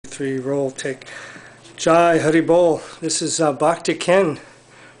3, roll, take. Jai Hari Bol. This is Bhakta Ken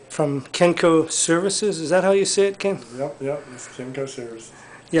from Kenco Services. Is that how you say it, Ken? Yep, it's Kenco Services.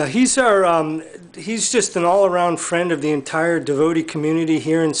 Yeah, he's just an all-around friend of the entire devotee community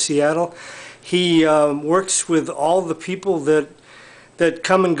here in Seattle. He works with all the people that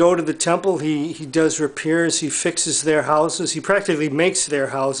come and go to the temple. He does repairs. He fixes their houses. He practically makes their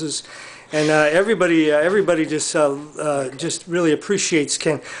houses, and everybody just really appreciates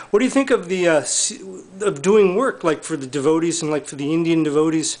Ken. What do you think of the of doing work like for the devotees and like for the Indian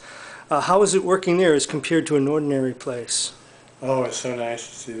devotees? How is it working there as compared to an ordinary place? Oh, it's so nice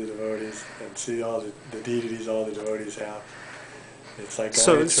to see the devotees and see all the deities all the devotees have. It's like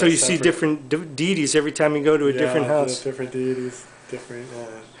so you see different deities every time you go to a different house. Different deities, different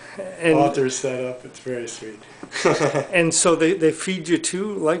altars set up. It's very sweet. And so they feed you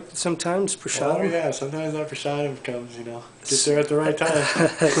too, like sometimes prasadam? Oh yeah, sometimes that prasadam comes, get there at the right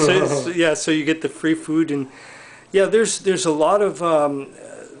time. So you get the free food, and yeah, there's a lot of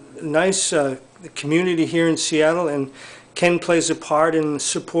nice community here in Seattle, and Ken plays a part in the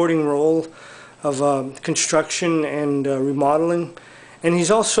supporting role of construction and remodeling. And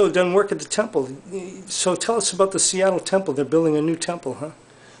he's also done work at the temple. So tell us about the Seattle temple. They're building a new temple, huh?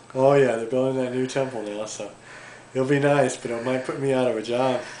 Oh yeah, they're building that new temple now, so it'll be nice, but it might put me out of a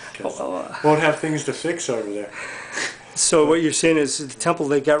job because won't have things to fix over there. So what you're saying is the temple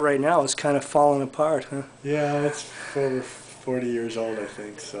they got right now is kind of falling apart, huh? Yeah, it's over 40 years old, I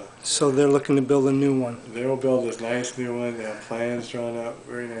think. So they're looking to build a new one. They will build this nice new one. They have plans drawn up,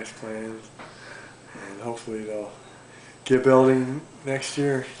 very nice plans, and hopefully they'll get building next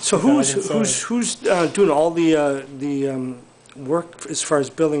year. So who's doing all the work as far as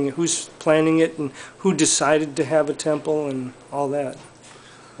building it? Who's planning it, and who decided to have a temple and all that?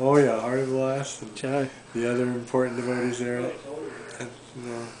 Oh yeah, Harivilas and Jai. The other important devotees there, and,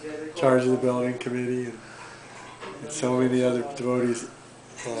 charge of the building committee, and so many other devotees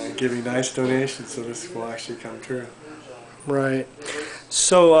giving nice donations, so this will actually come true. Right.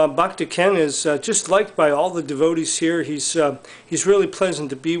 So Bhakta Ken is just liked by all the devotees here. He's really pleasant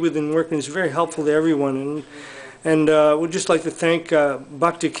to be with and work, and he's very helpful to everyone. And we'd just like to thank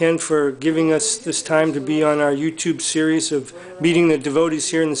Bhakta Ken for giving us this time to be on our YouTube series of meeting the devotees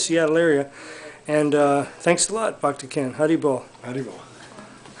here in the Seattle area. And thanks a lot, Bhakta Ken. Hari Bol. Hari Bol.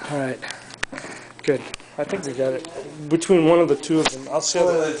 All right. Good. I think we got it. Between one of the two of them. I'll say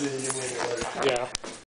that. Yeah.